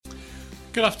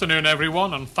Good afternoon,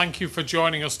 everyone, and thank you for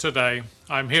joining us today.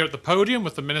 I'm here at the podium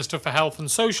with the Minister for Health and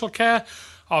Social Care,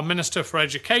 our Minister for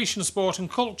Education, Sport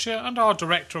and Culture, and our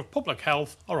Director of Public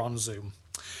Health are on Zoom.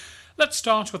 Let's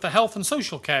start with the Health and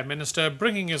Social Care Minister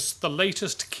bringing us the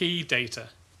latest key data.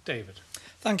 David.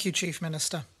 Thank you, Chief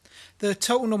Minister. The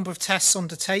total number of tests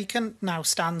undertaken now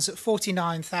stands at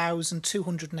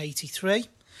 49,283.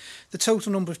 The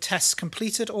total number of tests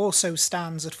completed also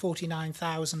stands at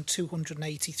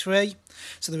 49,283.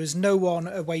 So there is no one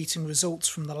awaiting results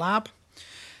from the lab.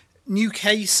 New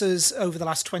cases over the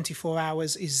last 24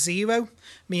 hours is 0,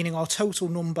 meaning our total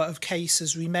number of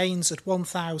cases remains at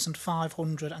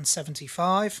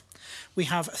 1,575. We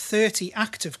have 30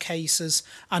 active cases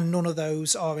and none of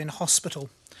those are in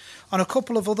hospital. On a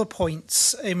couple of other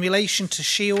points, in relation to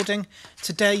shielding,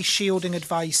 today shielding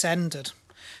advice ended.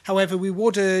 However, we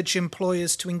would urge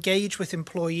employers to engage with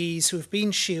employees who have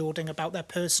been shielding about their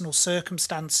personal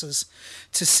circumstances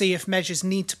to see if measures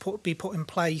need to be put in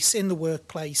place in the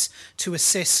workplace to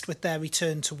assist with their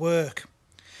return to work.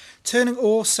 Turning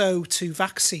also to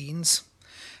vaccines,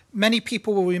 many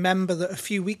people will remember that a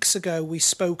few weeks ago we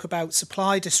spoke about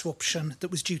supply disruption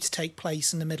that was due to take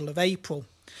place in the middle of April.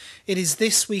 It is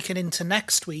this week and into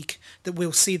next week that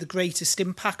we'll see the greatest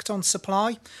impact on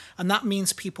supply, and that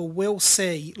means people will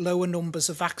see lower numbers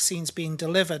of vaccines being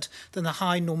delivered than the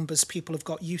high numbers people have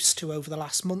got used to over the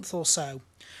last month or so.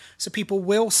 So people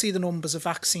will see the numbers of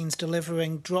vaccines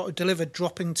delivered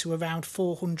dropping to around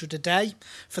 400 a day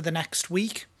for the next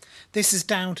week. This is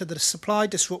down to the supply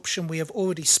disruption we have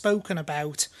already spoken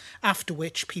about, after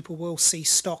which people will see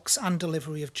stocks and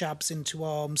delivery of jabs into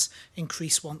arms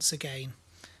increase once again.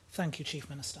 Thank you, Chief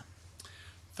Minister.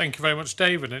 Thank you very much,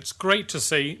 David. It's great to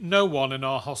see no one in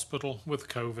our hospital with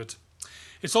COVID.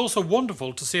 It's also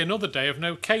wonderful to see another day of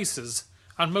no cases,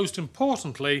 and most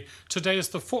importantly, today is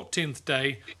the 14th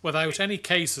day without any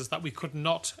cases that we could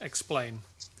not explain.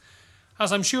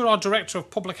 As I'm sure our Director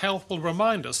of Public Health will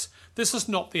remind us, this is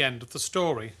not the end of the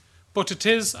story, but it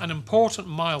is an important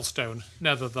milestone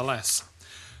nevertheless.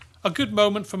 A good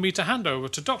moment for me to hand over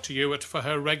to Dr. Ewart for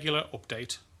her regular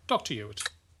update. Dr. Ewart.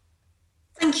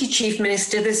 Thank you, Chief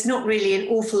Minister. There's not really an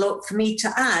awful lot for me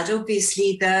to add.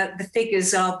 Obviously, the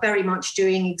figures are very much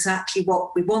doing exactly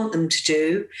what we want them to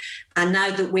do. And now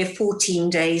that we're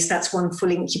 14 days, that's one full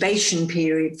incubation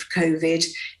period for COVID,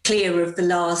 clear of the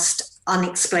last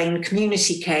unexplained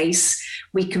community case,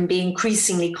 we can be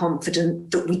increasingly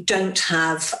confident that we don't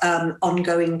have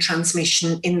ongoing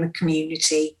transmission in the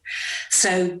community.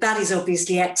 So that is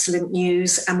obviously excellent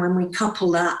news. And when we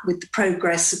couple that with the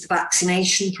progress of the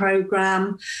vaccination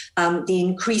programme, the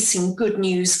increasing good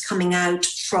news coming out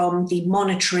from the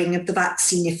monitoring of the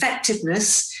vaccine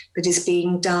effectiveness that is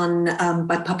being done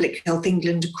by Public Health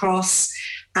England across,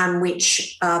 and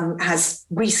which has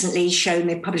recently shown,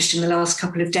 they published in the last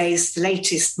couple of days, the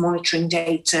latest monitoring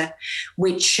data,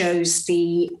 which shows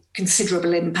the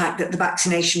considerable impact that the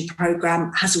vaccination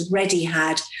programme has already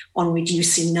had on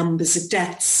reducing numbers of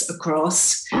deaths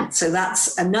across. So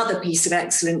that's another piece of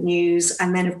excellent news.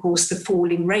 And then, of course, the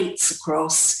falling rates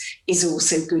across is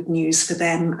also good news for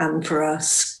them and for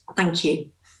us. Thank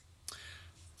you.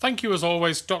 Thank you, as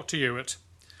always, Dr. Ewart.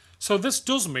 So this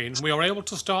does mean we are able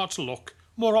to start to look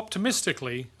more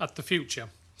optimistically at the future.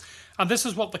 And this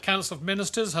is what the Council of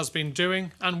Ministers has been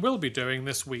doing and will be doing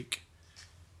this week.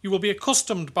 You will be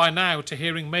accustomed by now to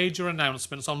hearing major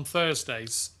announcements on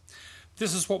Thursdays.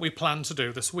 This is what we plan to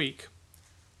do this week.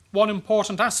 One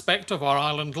important aspect of our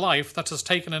island life that has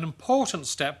taken an important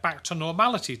step back to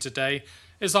normality today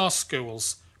is our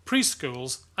schools,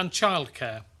 preschools and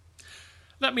childcare.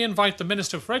 Let me invite the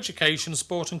Minister for Education,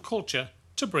 Sport and Culture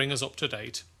to bring us up to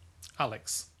date.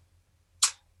 Alex.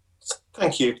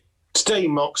 Thank you. Today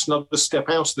marks another step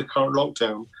out of the current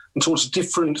lockdown and towards a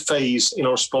different phase in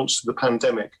our response to the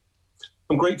pandemic.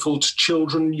 I'm grateful to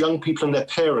children, young people and their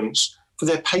parents for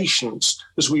their patience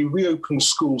as we reopen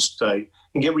schools today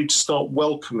and get ready to start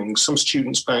welcoming some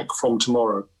students back from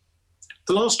tomorrow.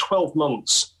 The last 12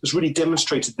 months has really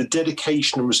demonstrated the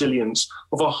dedication and resilience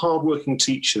of our hardworking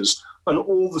teachers and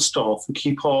all the staff who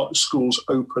keep our schools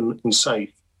open and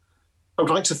safe. I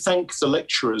would like to thank the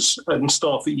lecturers and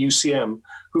staff at UCM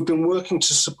who've been working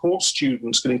to support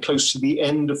students getting close to the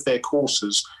end of their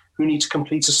courses who need to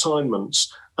complete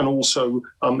assignments and also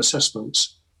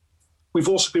assessments. We've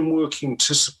also been working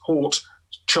to support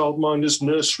childminders,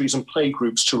 nurseries and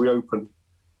playgroups to reopen.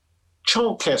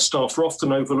 Childcare staff are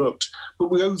often overlooked, but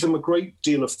we owe them a great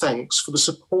deal of thanks for the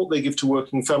support they give to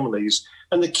working families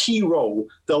and the key role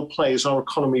they'll play as our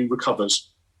economy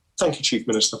recovers. Thank you, Chief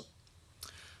Minister.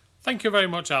 Thank you very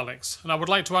much, Alex. And I would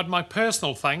like to add my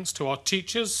personal thanks to our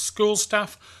teachers, school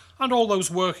staff and all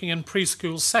those working in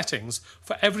preschool settings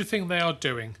for everything they are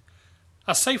doing.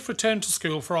 A safe return to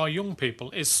school for our young people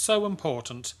is so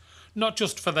important, not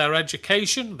just for their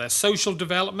education, their social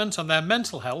development and their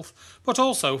mental health, but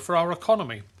also for our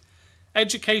economy.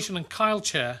 Education and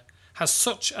childcare has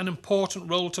such an important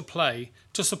role to play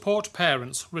to support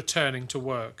parents returning to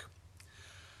work.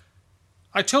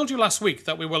 I told you last week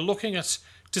that we were looking at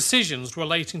decisions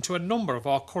relating to a number of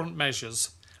our current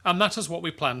measures, and that is what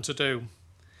we plan to do.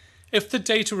 If the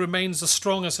data remains as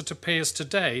strong as it appears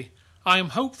today, I am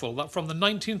hopeful that from the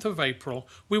 19th of April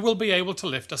we will be able to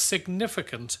lift a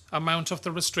significant amount of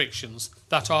the restrictions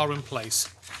that are in place.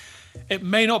 It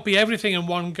may not be everything in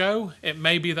one go. It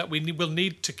may be that we will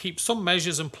need to keep some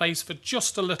measures in place for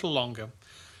just a little longer.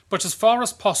 But as far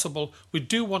as possible, we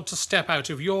do want to step out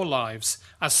of your lives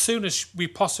as soon as we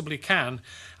possibly can,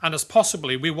 and as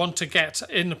possibly we want to get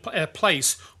in a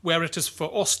place where it is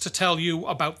for us to tell you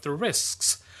about the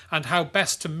risks and how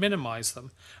best to minimise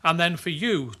them, and then for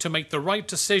you to make the right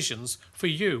decisions for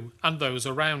you and those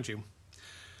around you.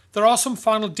 There are some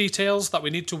final details that we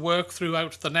need to work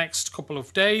throughout the next couple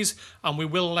of days, and we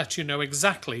will let you know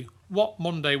exactly what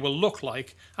Monday will look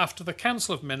like after the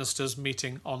Council of Ministers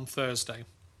meeting on Thursday.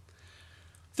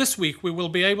 This week we will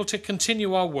be able to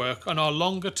continue our work on our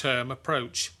longer-term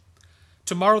approach.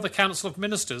 Tomorrow the Council of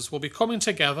Ministers will be coming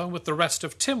together with the rest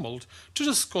of Tynwald to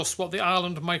discuss what the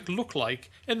island might look like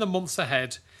in the months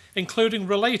ahead, including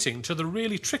relating to the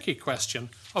really tricky question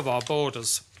of our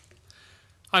borders.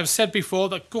 I've said before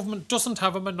that government doesn't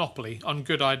have a monopoly on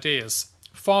good ideas.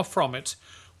 Far from it.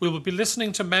 We will be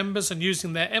listening to members and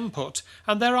using their input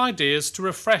and their ideas to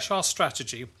refresh our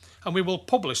strategy, and we will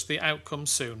publish the outcome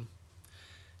soon.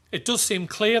 It does seem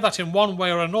clear that in one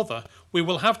way or another we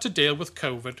will have to deal with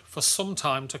COVID for some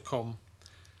time to come.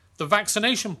 The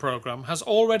vaccination programme has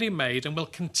already made and will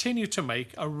continue to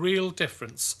make a real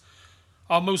difference.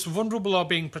 Our most vulnerable are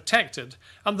being protected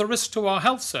and the risk to our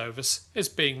health service is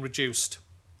being reduced.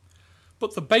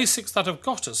 But the basics that have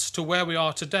got us to where we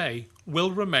are today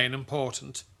will remain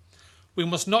important. We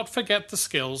must not forget the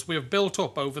skills we have built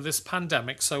up over this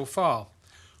pandemic so far.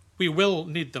 We will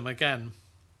need them again.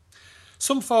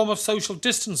 Some form of social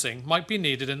distancing might be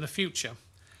needed in the future,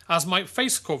 as might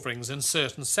face coverings in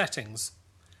certain settings.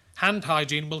 Hand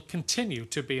hygiene will continue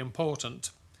to be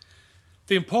important.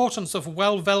 The importance of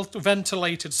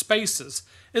well-ventilated spaces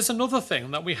is another thing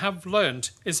that we have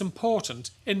learned is important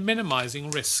in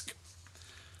minimising risk.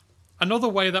 Another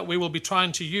way that we will be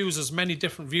trying to use as many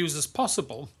different views as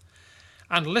possible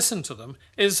and listen to them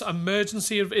is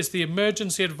the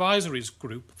emergency advisories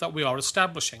group that we are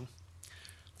establishing.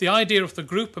 The idea of the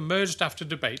group emerged after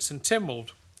debates in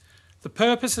Tynwald. The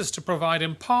purpose is to provide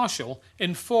impartial,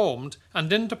 informed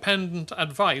and independent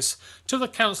advice to the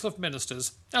Council of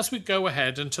Ministers as we go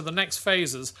ahead into the next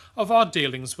phases of our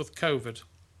dealings with COVID.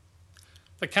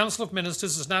 The Council of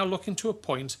Ministers is now looking to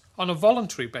appoint, on a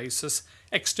voluntary basis,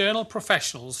 external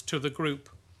professionals to the group.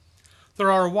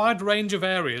 There are a wide range of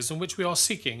areas in which we are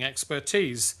seeking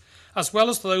expertise, as well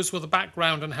as those with a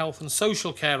background in health and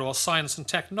social care or science and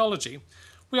technology.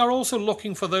 We are also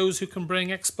looking for those who can bring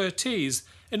expertise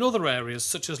in other areas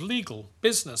such as legal,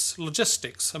 business,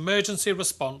 logistics, emergency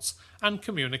response and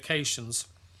communications.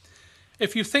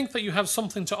 If you think that you have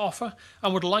something to offer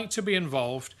and would like to be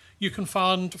involved, you can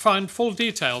find full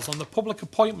details on the public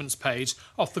appointments page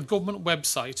of the government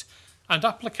website, and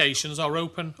applications are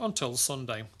open until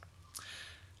Sunday.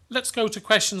 Let's go to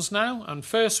questions now, and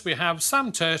first we have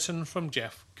Sam Turton from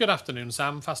Jeff. Good afternoon,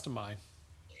 Sam. Faster Mai.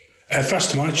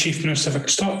 Faster Mai, Chief Minister. If I could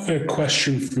start with a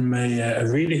question from a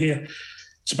reader here.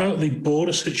 It's about the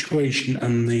border situation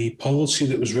and the policy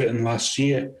that was written last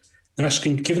year. They're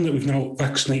asking, given that we've now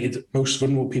vaccinated most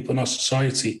vulnerable people in our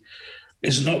society,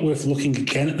 is it not worth looking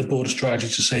again at the border strategy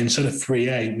to say instead of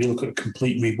 3A, we look at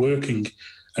complete reworking?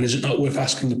 And is it not worth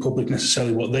asking the public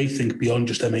necessarily what they think beyond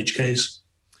just MHKs?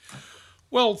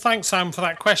 Well, thanks, Sam, for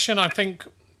that question. I think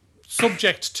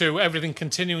subject to everything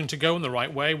continuing to go in the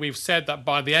right way, we've said that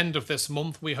by the end of this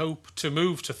month we hope to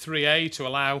move to 3A to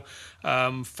allow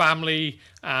family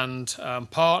and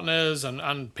partners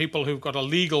and people who've got a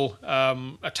legal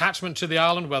attachment to the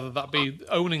island, whether that be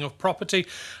owning of property.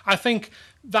 I think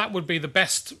that would be the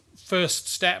best first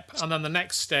step, and then the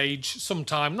next stage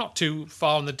sometime not too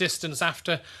far in the distance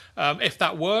after, if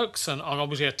that works, and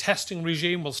obviously a testing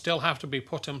regime will still have to be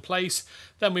put in place,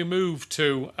 then we move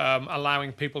to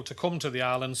allowing people to come to the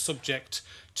island subject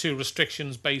to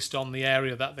restrictions based on the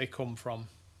area that they come from.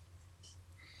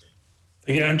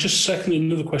 Yeah, and just secondly,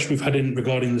 another question we've had in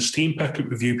regarding the steam packet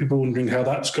review, people wondering how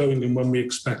that's going and when we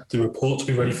expect the report to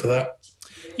be ready for that.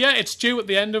 Yeah, it's due at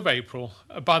the end of April.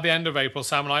 By the end of April,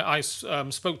 Sam, and I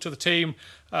spoke to the team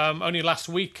only last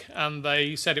week, and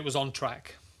they said it was on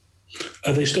track.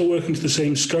 Are they still working to the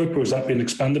same scope, or has that been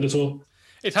expanded at all?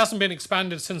 It hasn't been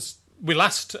expanded since we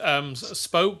last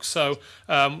spoke, so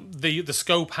the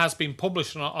scope has been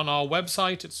published on our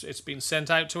website. It's been sent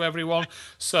out to everyone,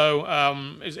 so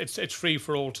it's free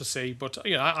for all to see. But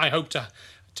I hope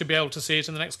to be able to see it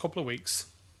in the next couple of weeks.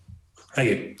 Thank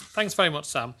you. Thanks very much,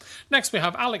 Sam. Next we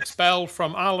have Alex Bell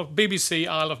from BBC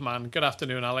Isle of Man. Good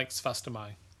afternoon, Alex. Fast am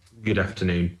I. Good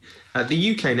afternoon.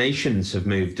 The UK nations have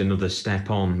moved another step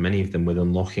on, many of them with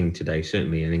unlocking today,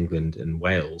 certainly in England and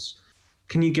Wales.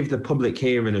 Can you give the public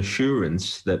here an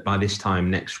assurance that by this time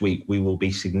next week we will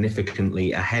be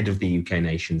significantly ahead of the UK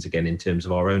nations again in terms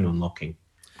of our own unlocking?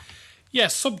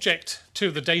 Yes, subject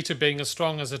to the data being as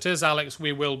strong as it is, Alex,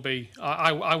 we will be.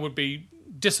 I would be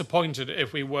disappointed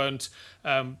if we weren't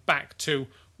back to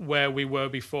where we were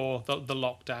before the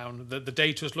lockdown. The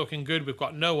data is looking good. We've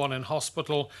got no one in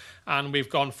hospital, and we've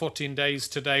gone 14 days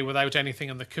today without anything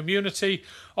in the community.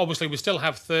 Obviously, we still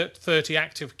have 30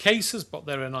 active cases, but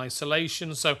they're in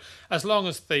isolation. So as long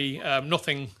as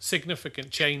nothing significant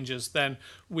changes, then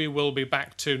we will be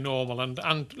back to normal.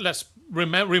 And let's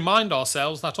remind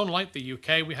ourselves that unlike the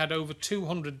UK, we had over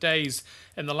 200 days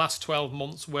in the last 12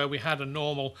 months where we had a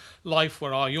normal life,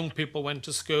 where our young people went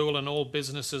to school and all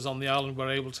businesses on the island were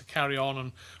able to carry on,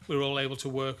 and we were all able to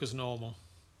work as normal.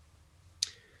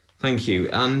 Thank you.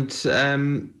 And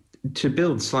to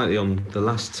build slightly on the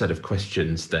last set of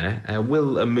questions there,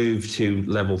 will a move to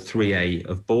level 3A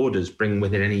of borders bring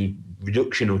with it any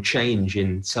reduction or change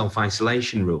in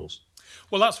self-isolation rules?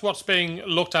 Well, that's what's being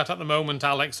looked at the moment,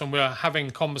 Alex, and we're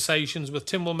having conversations with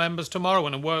Tynwald members tomorrow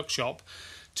in a workshop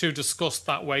to discuss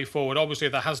that way forward. Obviously,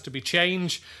 there has to be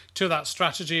change to that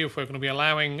strategy if we're going to be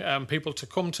allowing people to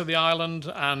come to the island,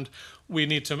 and we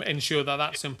need to ensure that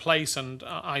that's in place, and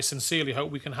I sincerely hope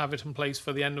we can have it in place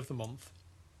for the end of the month.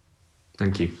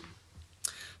 Thank you.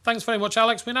 Thanks very much,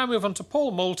 Alex. We now move on to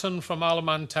Paul Moulton from Isle of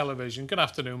Man Television. Good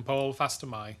afternoon, Paul. Fast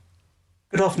am I.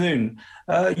 Good afternoon.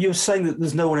 You're saying that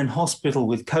there's no one in hospital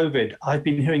with COVID. I've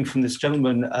been hearing from this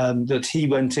gentleman that he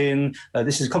went in,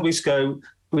 this is a couple of weeks ago,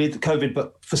 with COVID,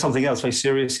 but for something else very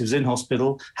serious. He was in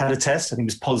hospital, had a test, I think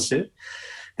it was positive.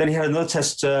 Then he had another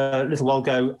test a little while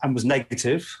ago and was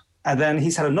negative. And then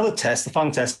he's had another test, the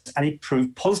final test, and he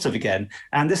proved positive again.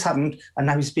 And this happened, and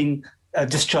now he's been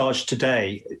discharged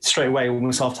today, straight away,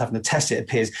 almost after having the test, it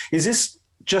appears. Is this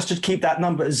just to keep that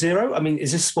number at zero? I mean,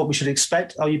 is this what we should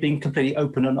expect? Are you being completely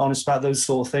open and honest about those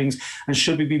sort of things? And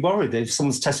should we be worried that if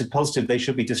someone's tested positive, they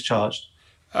should be discharged?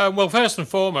 Well, first and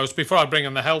foremost, before I bring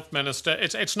in the health minister,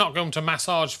 it's not going to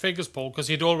massage figures, Paul, because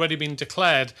he'd already been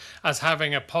declared as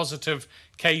having a positive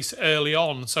case early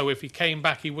on. So if he came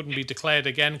back, he wouldn't be declared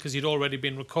again because he'd already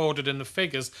been recorded in the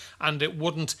figures, and it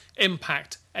wouldn't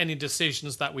impact any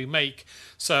decisions that we make.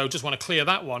 So just want to clear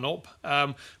that one up.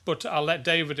 But I'll let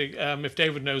David, if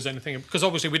David knows anything, because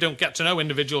obviously we don't get to know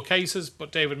individual cases,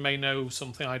 but David may know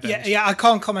something I don't. Yeah, I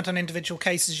can't comment on individual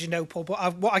cases, Paul,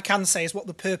 but what I can say is what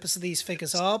the purpose of these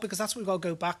figures are, because that's what we've got to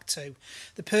go back to.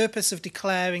 The purpose of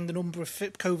declaring the number of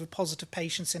COVID-positive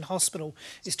patients in hospital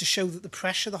is to show that the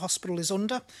pressure the hospital is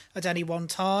under at any one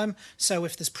time. So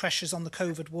if there's pressures on the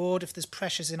COVID ward, if there's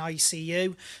pressures in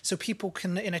ICU, so people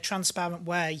can, in a transparent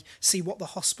way, see what the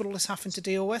hospital is having to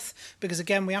deal with. Because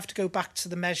again, we have to go back to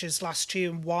the measures last year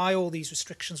and why all these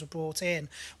restrictions were brought in.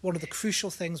 One of the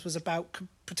crucial things was about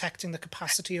protecting the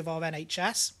capacity of our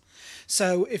NHS.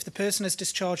 So if the person is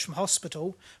discharged from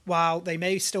hospital, while they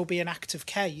may still be an active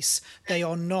case, they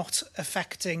are not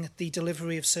affecting the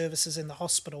delivery of services in the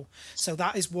hospital. So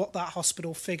that is what that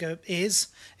hospital figure is.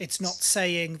 It's not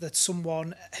saying that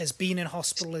someone has been in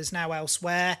hospital, is now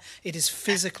elsewhere. It is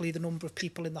physically the number of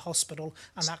people in the hospital,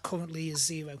 and that currently is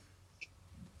zero.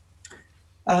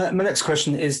 My next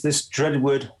question is this dreaded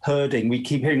word herding. We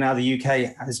keep hearing now the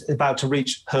UK is about to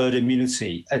reach herd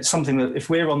immunity. It's something that if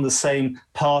we're on the same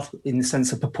path in the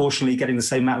sense of proportionally getting the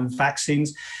same amount of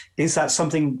vaccines, is that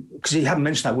something, because you haven't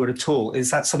mentioned that word at all, is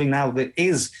that something now that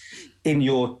is in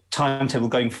your timetable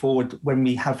going forward when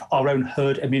we have our own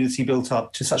herd immunity built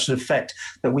up to such an effect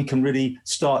that we can really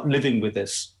start living with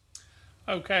this?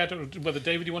 Okay, I don't know whether,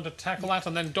 David, you want to tackle that,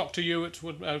 and then Dr. Hewitt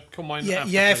would come in after,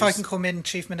 Yeah, if please. I can come in,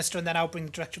 Chief Minister, and then I'll bring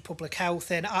the Director of Public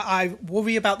Health in. I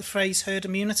worry about the phrase herd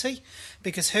immunity,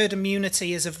 because herd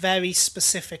immunity is a very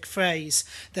specific phrase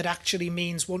that actually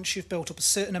means once you've built up a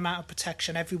certain amount of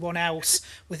protection, everyone else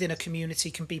within a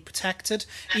community can be protected.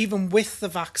 Even with the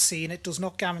vaccine, it does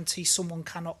not guarantee someone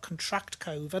cannot contract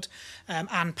COVID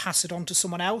and pass it on to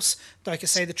someone else. Like I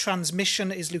say, the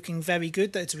transmission is looking very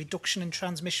good, that it's a reduction in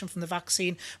transmission from the vaccine.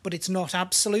 COVID-19, but it's not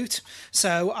absolute.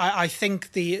 So I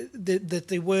think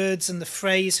the words and the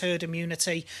phrase herd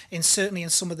immunity, certainly in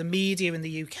some of the media in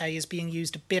the UK, is being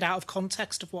used a bit out of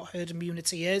context of what herd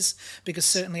immunity is, because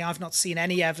certainly I've not seen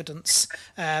any evidence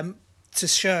to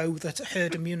show that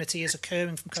herd immunity is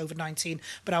occurring from COVID-19.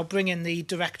 But I'll bring in the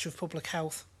Director of Public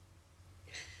Health.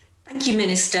 Thank you,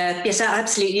 Minister. Yes, I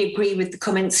absolutely agree with the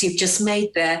comments you've just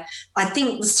made there. I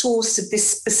think the source of this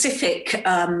specific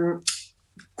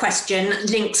question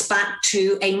links back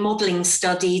to a modelling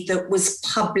study that was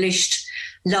published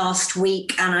last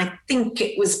week, and I think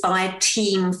it was by a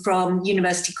team from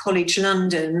University College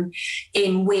London,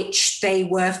 in which they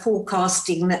were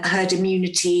forecasting that herd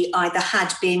immunity either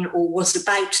had been or was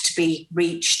about to be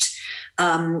reached,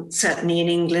 certainly in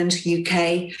England,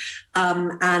 UK,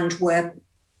 and were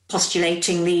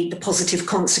postulating the positive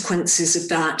consequences of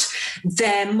that.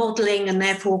 Their modelling and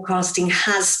their forecasting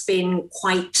has been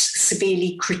quite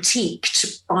severely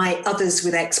critiqued by others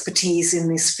with expertise in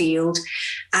this field.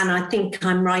 And I think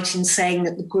I'm right in saying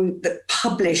that the group that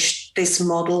published this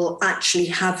model actually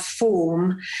have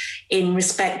form in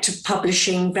respect of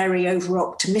publishing very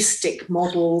over-optimistic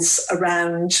models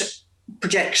around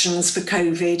projections for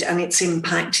COVID and its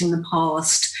impact in the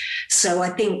past. So I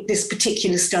think this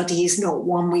particular study is not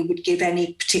one we would give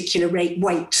any particular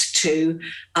weight to,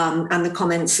 and the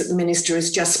comments that the Minister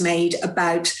has just made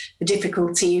about the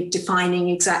difficulty of defining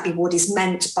exactly what is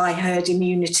meant by herd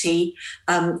immunity,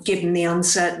 given the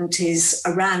uncertainties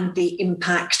around the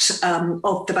impact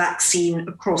of the vaccine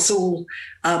across all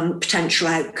potential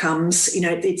outcomes. You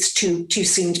know, it's too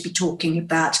soon to be talking of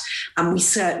that, and we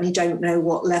certainly don't know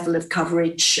what level of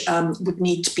coverage would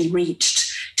need to be reached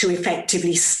to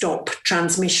effectively stop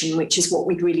transmission, which is what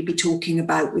we'd really be talking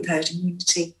about with herd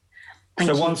immunity.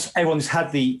 So once everyone's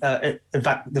had the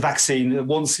vaccine,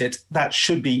 wants it, that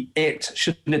should be it,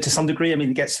 shouldn't it, to some degree? I mean,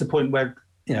 it gets to the point where,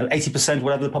 80%,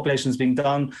 whatever the population is being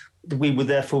done, we would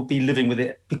therefore be living with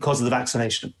it because of the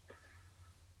vaccination.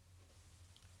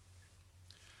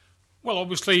 Well,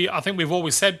 obviously, I think we've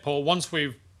always said, Paul, once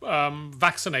we've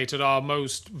vaccinated our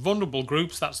most vulnerable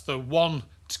groups, that's the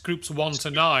groups 1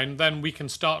 to 9, then we can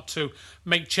start to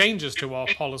make changes to our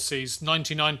policies.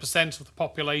 99% of the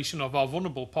population, of our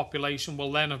vulnerable population,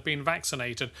 will then have been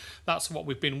vaccinated. That's what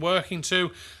we've been working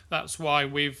to. That's why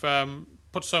we've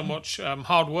put so much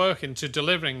hard work into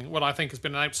delivering what I think has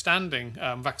been an outstanding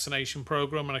vaccination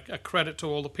programme, and a credit to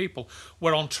all the people.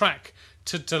 We're on track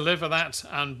to deliver that,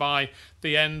 and by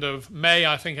the end of May,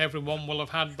 I think everyone will have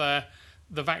had the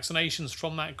vaccinations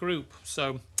from that group.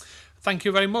 So thank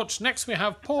you very much. Next we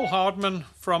have Paul Hardman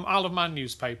from Isle of Man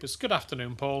newspapers. Good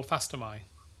afternoon, Paul. Fast am I.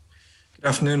 Good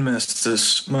afternoon,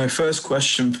 Ministers. My first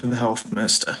question for the Health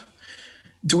Minister.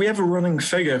 Do we have a running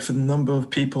figure for the number of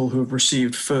people who have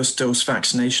received first dose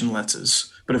vaccination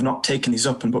letters but have not taken these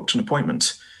up and booked an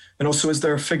appointment? And also, is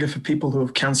there a figure for people who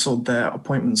have cancelled their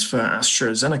appointments for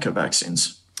AstraZeneca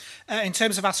vaccines? In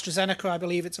terms of AstraZeneca, I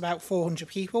believe it's about 400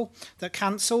 people that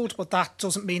cancelled, but that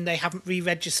doesn't mean they haven't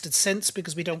re-registered since,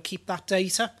 because we don't keep that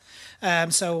data.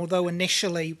 So although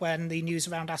initially when the news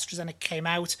around AstraZeneca came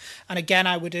out, and again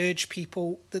I would urge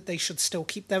people that they should still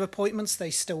keep their appointments, they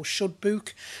still should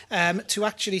book, to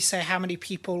actually say how many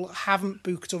people haven't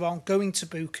booked or aren't going to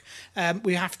book,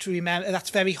 we have to remember that's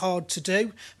very hard to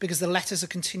do because the letters are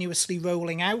continuously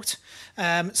rolling out.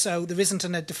 So there isn't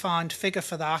a defined figure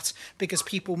for that, because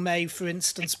people may, for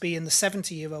instance, be in the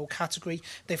 70-year-old category.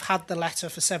 They've had the letter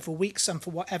for several weeks and for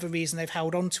whatever reason they've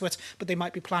held on to it, but they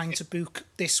might be planning to book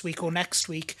this week or next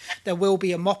week. There will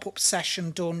be a mop-up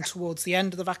session done towards the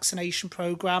end of the vaccination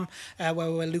programme where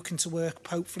we're looking to work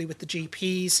hopefully with the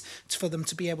GPs for them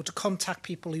to be able to contact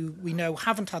people who we know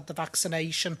haven't had the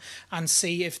vaccination and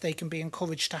see if they can be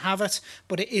encouraged to have it.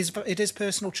 But it is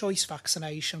personal choice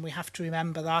vaccination. We have to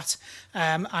remember that,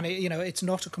 and it's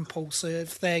not a compulsive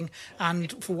thing,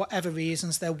 and for whatever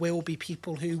reasons there will be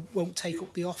people who won't take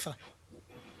up the offer.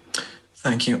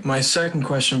 Thank you. My second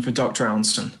question for Dr.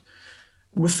 Allenson.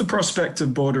 With the prospect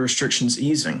of border restrictions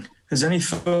easing, has any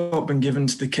thought been given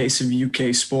to the case of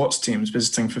UK sports teams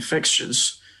visiting for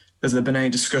fixtures? Has there been any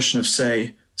discussion of,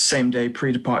 say, same-day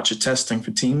pre-departure testing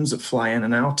for teams that fly in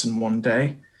and out in one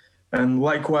day? And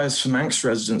likewise for Manx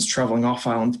residents travelling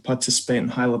off-island to participate in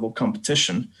high-level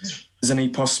competition, has any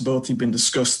possibility been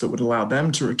discussed that would allow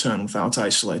them to return without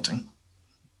isolating?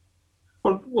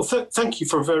 Well, thank you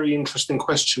for a very interesting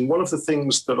question. One of the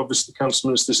things that obviously the Council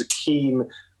Ministers are keen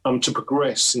to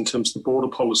progress in terms of the border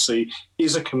policy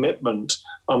is a commitment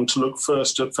to look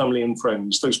first at family and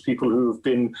friends, those people who have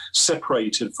been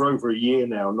separated for over a year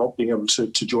now, not being able to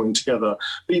join together.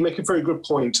 But you make a very good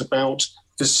point about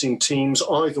visiting teams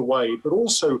either way, but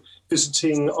also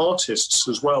visiting artists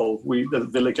as well. The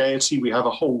Villa Gaiety, we have a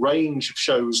whole range of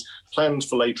shows planned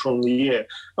for later on in the year.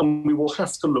 And we will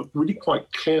have to look really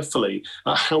quite carefully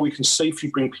at how we can safely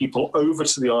bring people over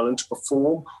to the island to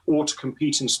perform or to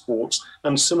compete in sports,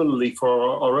 and similarly for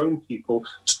our own people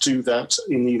to do that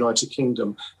in the United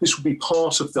Kingdom. This will be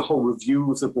part of the whole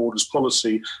review of the borders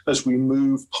policy as we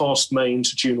move past May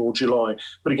into June or July.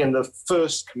 But again, the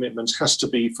first commitment has to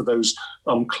be for those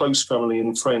close family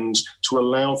and friends to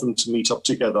allow them to meet up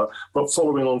together. But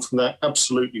following on from that,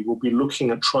 absolutely, we'll be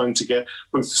looking at trying to get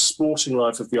both the sporting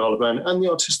life of the Isle of Man and the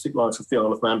artistic life of the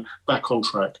Isle of Man back on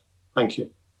track. Thank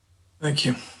you. Thank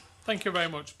you. Thank you very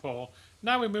much, Paul.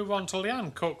 Now we move on to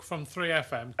Leanne Cook from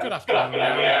 3FM. Good afternoon,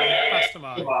 Leanne. Pass the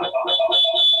mic.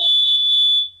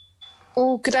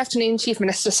 Oh, good afternoon, Chief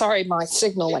Minister. Sorry, my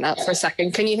signal went out for a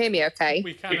second. Can you hear me okay?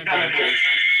 We can indeed.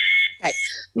 Okay.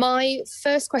 My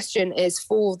first question is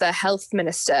for the Health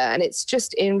Minister, and it's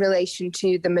just in relation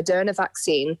to the Moderna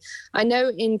vaccine. I know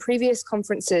in previous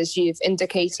conferences you've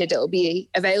indicated it'll be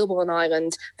available on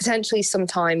Ireland potentially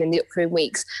sometime in the upcoming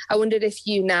weeks. I wondered if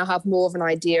you now have more of an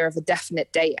idea of a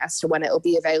definite date as to when it'll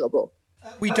be available.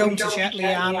 We don't as yet,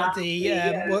 Leanne.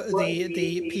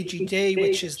 The PGD,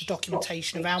 which is the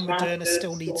documentation of our Moderna,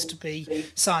 still needs to be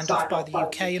signed off by the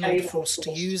UK in order for us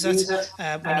to use it. We need to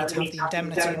have the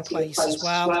indemnity in place as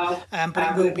well, but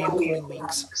it will be in coming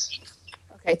weeks.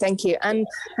 Okay, thank you. And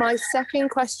my second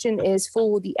question is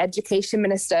for the Education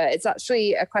Minister. It's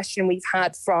actually a question we've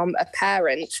had from a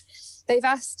parent. They've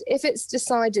asked if it's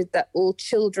decided that all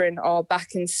children are back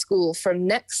in school from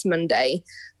next Monday,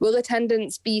 will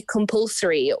attendance be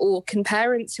compulsory, or can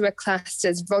parents who are classed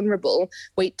as vulnerable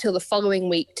wait till the following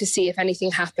week to see if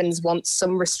anything happens once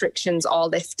some restrictions are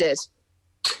lifted?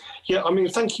 Yeah, I mean,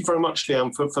 thank you very much,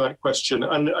 Leanne, for that question.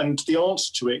 And the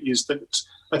answer to it is that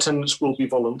attendance will be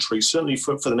voluntary, certainly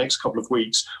for the next couple of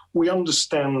weeks. We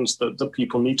understand that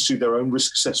people need to do their own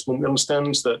risk assessment. We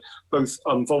understand that both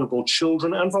vulnerable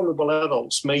children and vulnerable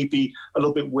adults may be a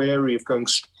little bit wary of going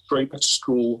straight back to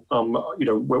school,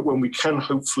 when we can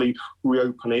hopefully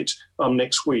reopen it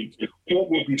next week. What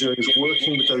we'll be doing is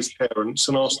working with those parents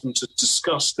and ask them to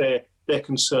discuss their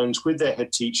concerns with their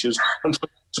head teachers and try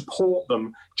to support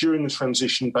them during the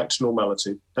transition back to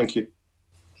normality. Thank you.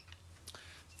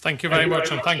 Thank you very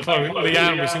much, and thankfully,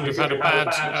 Leanne, we seem to have had a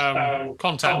bad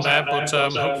contact there, but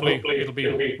hopefully it'll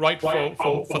be right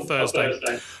for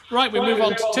Thursday. Right, we move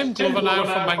on to Tim Glover now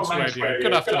from Manx Radio.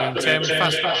 Good afternoon, Tim.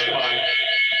 Fast away.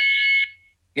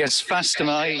 Yes, fast am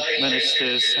I,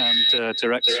 Ministers and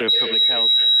Director of Public Health.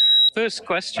 First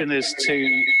question is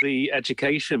to the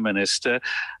Education Minister.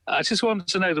 I just wanted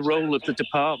to know the role of the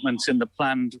department in the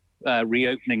planned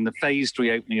reopening, the phased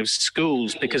reopening of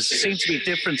schools, because there seem to be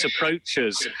different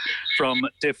approaches from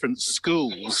different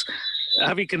schools.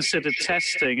 Have you considered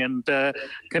testing, and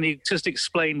can you just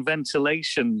explain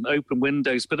ventilation, open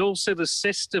windows, but also the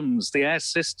systems, the air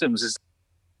systems?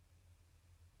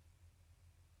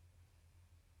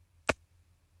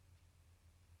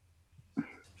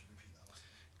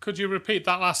 Could you repeat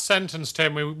that last sentence,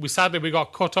 Tim? We sadly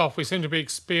got cut off. We seem to be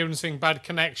experiencing bad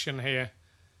connection here.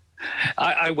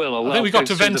 I will. I think we got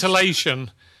to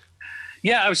ventilation.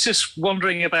 Yeah, I was just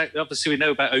wondering about, obviously we know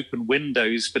about open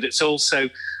windows, but it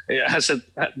has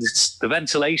the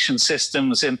ventilation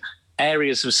systems in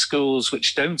areas of schools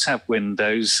which don't have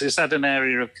windows. Is that an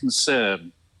area of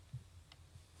concern?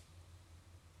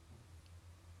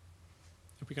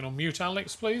 If we can unmute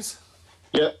Alex, please.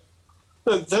 Yeah.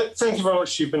 Thank you very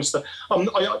much, Chief Minister.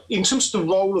 In terms of the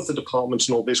role of the department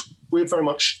and all this, we're very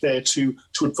much there to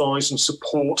advise and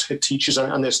support head teachers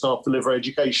and their staff deliver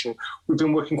education. We've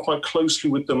been working quite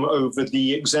closely with them over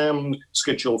the exam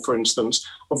schedule, for instance.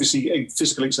 Obviously,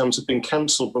 physical exams have been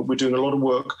cancelled, but we're doing a lot of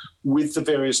work with the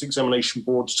various examination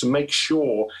boards to make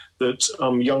sure that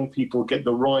young people get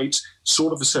the right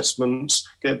sort of assessments,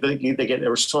 they get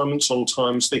their assignments on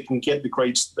time so they can get the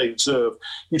grades that they deserve.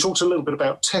 You talked a little bit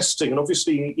about testing, and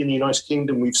obviously in the United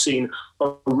Kingdom we've seen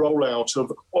a rollout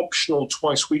of optional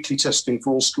twice-weekly testing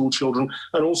for all school children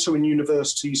and also in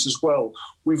universities as well.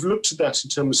 We've looked at that in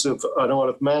terms of an Isle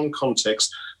of Man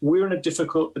context. We're in a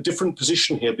different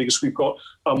position here because we've got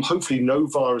hopefully no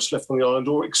virus left on the island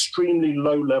or extremely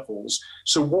low levels.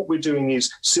 So what we're doing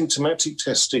is symptomatic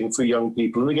testing for young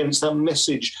people. And again, it's that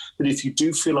message that if you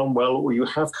do feel unwell or you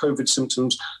have COVID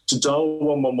symptoms, to dial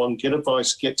 111, get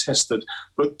advice, get tested.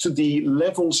 But to the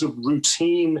levels of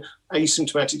routine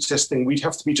asymptomatic testing, we'd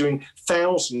have to be doing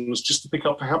thousands just to pick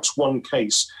up perhaps one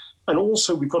case. And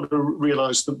also, we've got to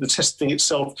realise that the testing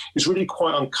itself is really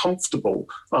quite uncomfortable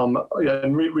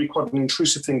and really quite an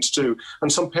intrusive thing to do.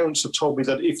 And some parents have told me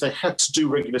that if they had to do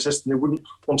regular testing, they wouldn't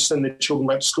want to send their children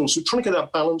back to school. So trying to get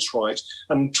that balance right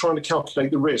and trying to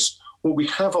calculate the risk. What we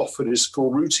have offered is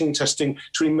for routine testing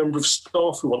to any member of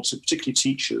staff who wants it, particularly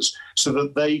teachers, so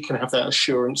that they can have that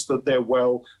assurance that they're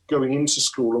well going into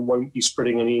school and won't be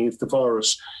spreading any of the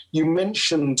virus. You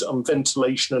mentioned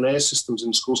ventilation and air systems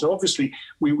in schools. Now, obviously,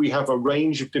 we have a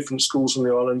range of different schools on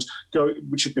the island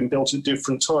which have been built at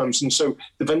different times. And so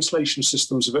the ventilation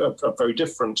systems are very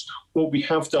different. What we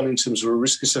have done in terms of a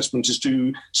risk assessment is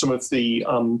do some of the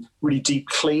really deep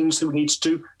cleans that we need to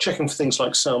do, checking for things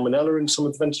like salmonella in some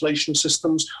of the ventilation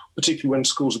systems, particularly when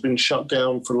schools have been shut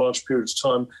down for large periods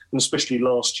of time, and especially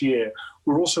last year.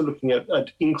 We're also looking at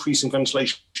increasing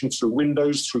ventilation through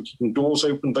windows, through keeping doors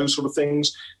open, those sort of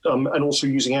things, and also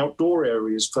using outdoor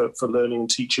areas for learning and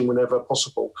teaching whenever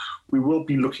possible. We will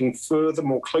be looking further,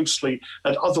 more closely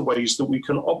at other ways that we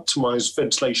can optimise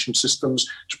ventilation systems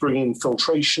to bring in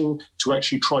filtration, to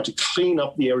actually try to clean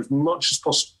up the air as much as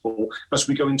possible as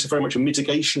we go into very much a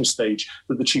mitigation stage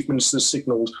that the Chief Minister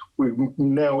signalled we're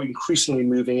now increasingly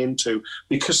moving into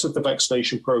because of the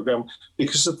vaccination programme,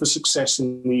 because of the success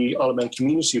in the Isle of Man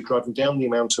community of driving down the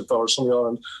amount of virus on the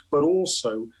island, but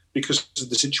also because of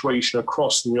the situation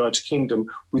across the United Kingdom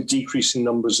with decreasing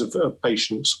numbers of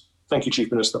patients. Thank you,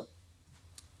 Chief Minister.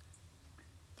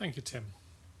 Thank you, Tim.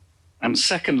 And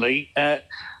secondly,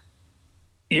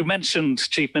 you mentioned,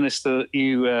 Chief Minister,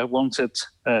 you wanted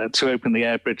to open the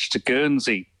air bridge to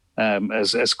Guernsey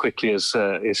as quickly as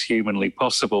is humanly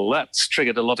possible. That's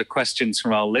triggered a lot of questions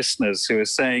from our listeners who are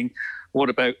saying, what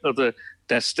about other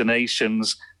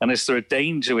destinations, and is there a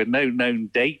danger with no known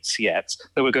dates yet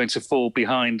that we're going to fall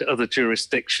behind other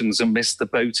jurisdictions and miss the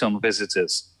boat on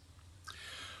visitors?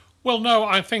 Well, no,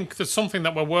 I think there's something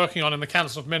that we're working on in the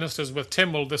Council of Ministers with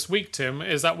Tynwald this week, Tim,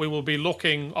 is that we will be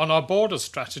looking on our borders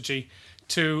strategy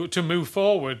to move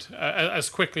forward as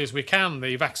quickly as we can.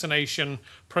 The vaccination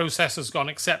process has gone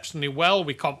exceptionally well.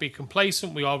 We can't be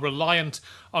complacent. We are reliant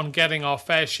on getting our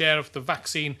fair share of the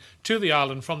vaccine to the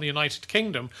island from the United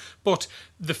Kingdom. But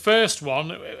the first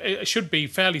one, it should be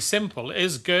fairly simple,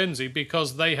 is Guernsey,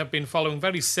 because they have been following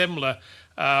very similar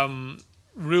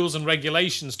rules and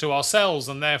regulations to ourselves,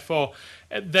 and therefore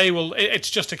it's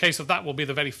just a case of that will be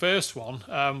the very first one,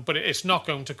 but it's not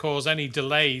going to cause any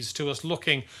delays to us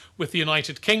looking with the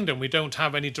United Kingdom. We don't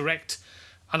have any direct,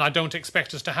 and I don't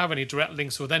expect us to have any direct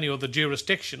links with any other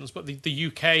jurisdictions, but the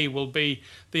UK will be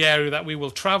the area that we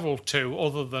will travel to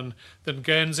other than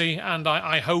Guernsey, and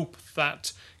I hope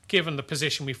that given the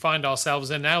position we find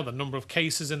ourselves in now, the number of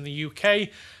cases in the UK,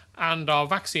 and our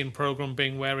vaccine programme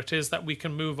being where it is, that we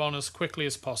can move on as quickly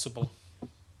as possible.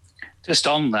 Just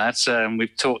on that,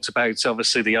 we've talked about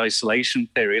obviously the isolation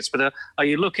periods, but are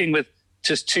you looking with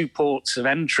just 2 ports of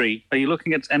entry, are you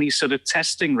looking at any sort of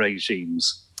testing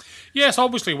regimes? Yes,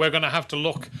 obviously we're going to have to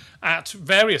look at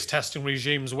various testing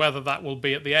regimes, whether that will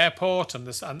be at the airport and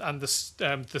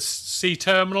the sea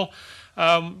terminal.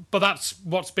 But that's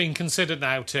what's being considered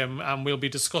now, Tim, and we'll be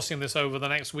discussing this over the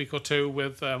next week or two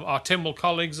with our Tynwald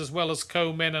colleagues as well as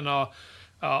COMIN and our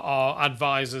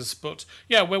advisors. But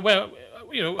yeah, we're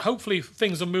hopefully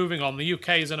things are moving on. The UK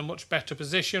is in a much better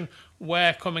position.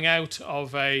 We're coming out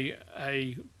of a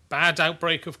bad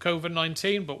outbreak of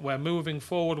COVID-19, but we're moving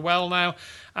forward well now,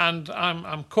 and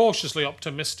I'm cautiously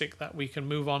optimistic that we can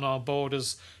move on our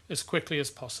borders as quickly as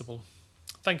possible.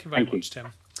 Thank you very much,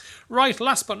 Tim. Right,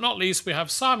 last but not least, we have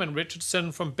Simon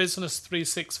Richardson from Business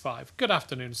 365. Good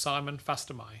afternoon, Simon.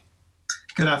 Fastyr mie.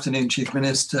 Good afternoon, Chief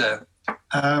Minister.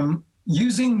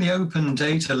 Using the open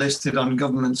data listed on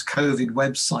government's COVID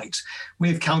website,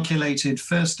 we've calculated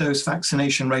first dose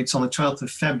vaccination rates on the 12th of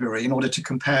February in order to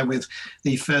compare with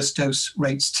the first dose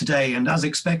rates today. And as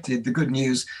expected, the good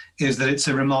news is that it's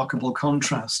a remarkable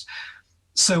contrast.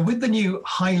 So with the new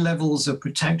high levels of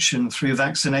protection through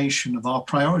vaccination of our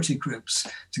priority groups,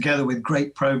 together with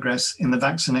great progress in the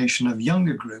vaccination of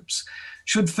younger groups,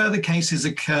 should further cases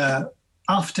occur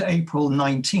after April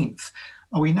 19th,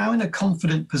 are we now in a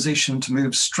confident position to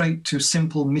move straight to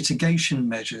simple mitigation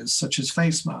measures such as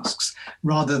face masks,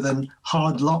 rather than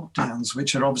hard lockdowns,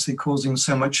 which are obviously causing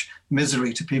so much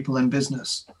misery to people in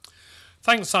business?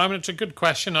 Thanks, Simon. It's a good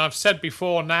question. I've said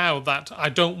before now that I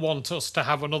don't want us to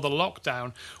have another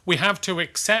lockdown. We have to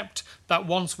accept that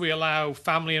once we allow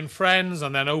family and friends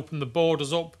and then open the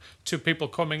borders up to people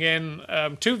coming in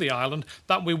to the island,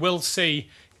 that we will see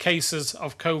cases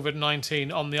of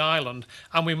COVID-19 on the island,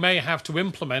 and we may have to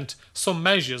implement some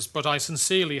measures, but I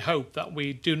sincerely hope that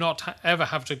we do not ever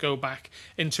have to go back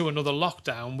into another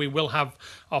lockdown. We will have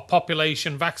our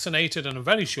population vaccinated in a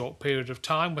very short period of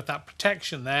time with that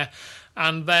protection there,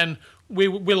 and then we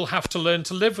will have to learn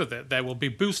to live with it. There will be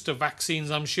booster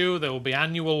vaccines, I'm sure. There will be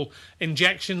annual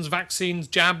injections, vaccines,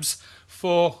 jabs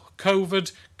for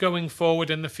COVID going forward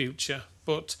in the future.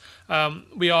 But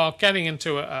we are getting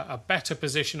into a better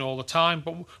position all the time.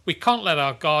 But we can't let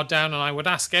our guard down. And I would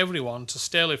ask everyone to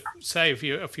still,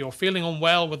 if you're feeling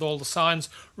unwell with all the signs,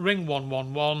 ring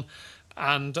 111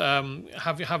 and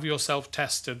have yourself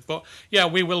tested. But yeah,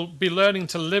 we will be learning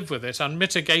to live with it. And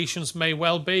mitigations may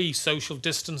well be social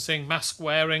distancing, mask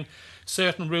wearing,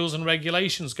 certain rules and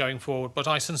regulations going forward. But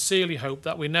I sincerely hope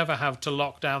that we never have to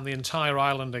lock down the entire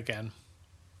island again.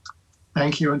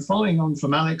 Thank you. And following on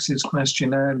from Alex's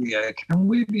question earlier, can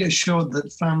we be assured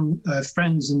that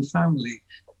friends and family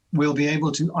will be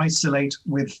able to isolate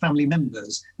with family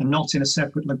members and not in a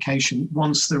separate location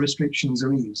once the restrictions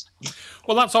are eased?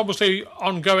 Well, that's obviously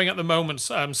ongoing at the moment,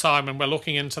 Simon. We're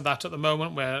looking into that at the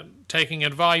moment. We're taking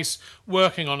advice,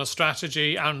 working on a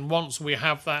strategy, and once we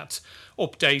have that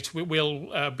update, we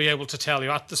will be able to tell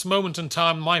you. At this moment in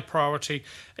time, my priority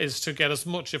is to get as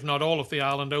much, if not all, of the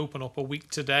island open up a week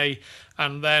today,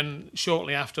 and then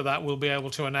shortly after that, we'll be able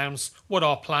to announce what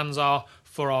our plans are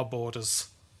for our borders.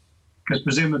 Because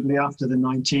presumably after the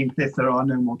 19th, if there are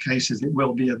no more cases, it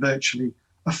will be virtually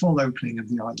a full opening of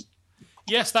the island.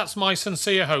 Yes, that's my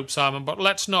sincere hope, Simon, but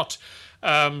let's not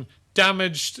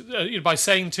damage by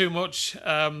saying too much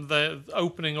the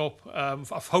opening up,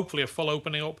 hopefully a full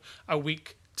opening up a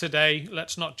week today.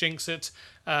 Let's not jinx it.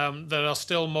 There are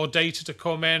still more data to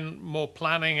come in, more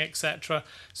planning, etc.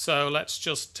 So let's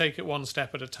just take it one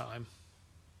step at a time.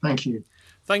 Thank you.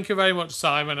 Thank you very much,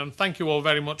 Simon, and thank you all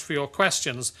very much for your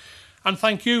questions. And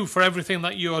thank you for everything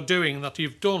that you are doing, that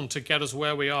you've done to get us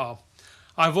where we are.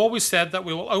 I've always said that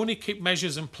we will only keep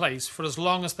measures in place for as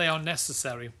long as they are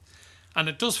necessary. And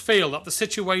it does feel that the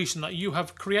situation that you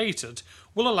have created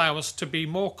will allow us to be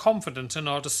more confident in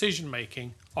our decision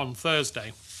making on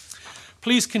Thursday.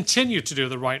 Please continue to do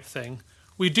the right thing.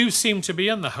 We do seem to be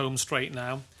in the home straight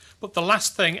now, but the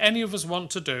last thing any of us want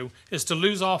to do is to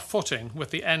lose our footing with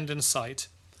the end in sight.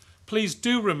 Please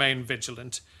do remain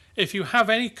vigilant. If you have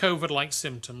any COVID-like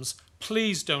symptoms,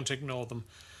 please don't ignore them.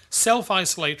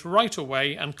 Self-isolate right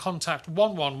away and contact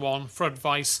 111 for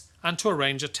advice and to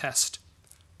arrange a test.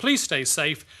 Please stay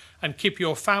safe and keep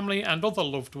your family and other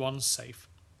loved ones safe.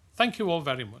 Thank you all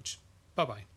very much. Bye-bye.